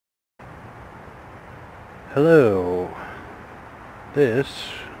Hello, this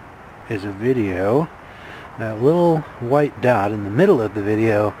is a video. That little white dot in the middle of the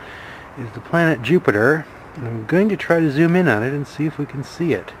video is the planet Jupiter, and I'm going to try to zoom in on it and see if we can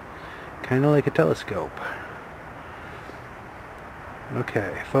see it, kind of like a telescope.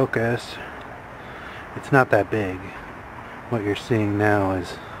 Okay, focus. It's not that big. What you're seeing now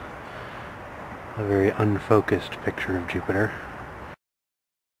is a very unfocused picture of Jupiter.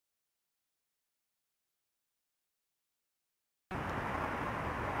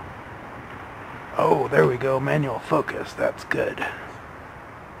 Oh, there we go, manual focus, that's good.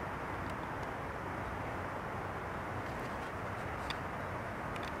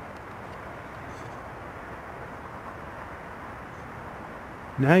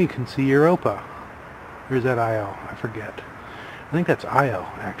 Now you can see Europa. Or is that Io? I forget. I think that's Io,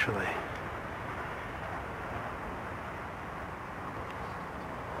 actually.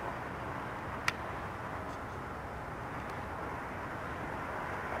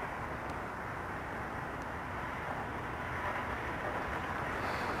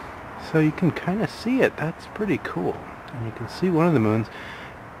 So you can kind of see it. That's pretty cool. And you can see one of the moons.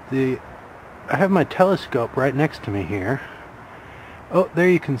 I have my telescope right next to me here. Oh, there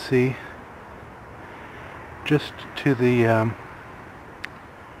you can see. Just to the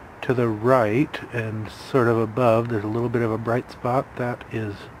right and sort of above, there's a little bit of a bright spot. That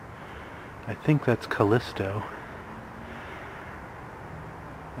is, I think that's Callisto.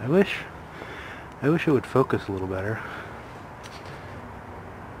 I wish it would focus a little better.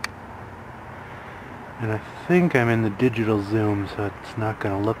 And I think I'm in the digital zoom, so it's not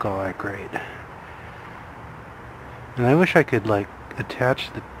going to look all that great. And I wish I could, like,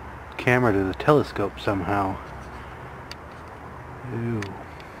 attach the camera to the telescope somehow. Ooh.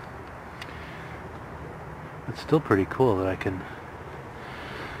 It's still pretty cool that I can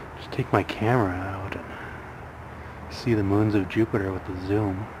just take my camera out and see the moons of Jupiter with the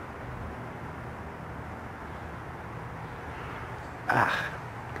zoom. Ah.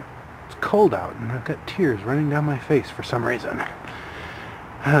 It's cold out and I've got tears running down my face for some reason.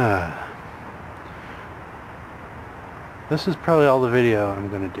 This is probably all the video I'm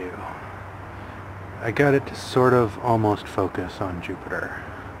going to do. I got it to sort of almost focus on Jupiter.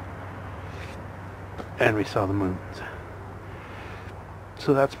 And we saw the moons.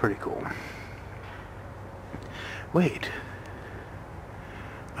 So that's pretty cool. Wait.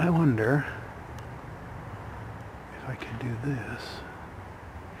 I wonder if I could do this.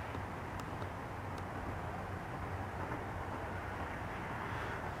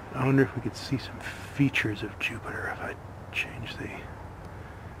 I wonder if we could see some features of Jupiter if I change the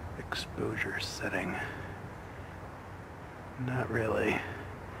exposure setting. Not really.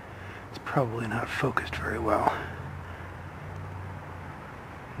 It's probably not focused very well.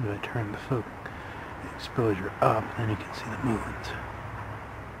 If I turn the exposure up, then you can see the moons.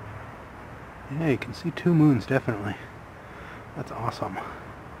 Yeah, you can see two moons, definitely. That's awesome.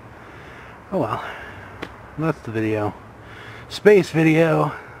 Oh well. That's the video. Space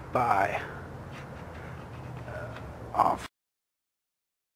video. Bye. Off.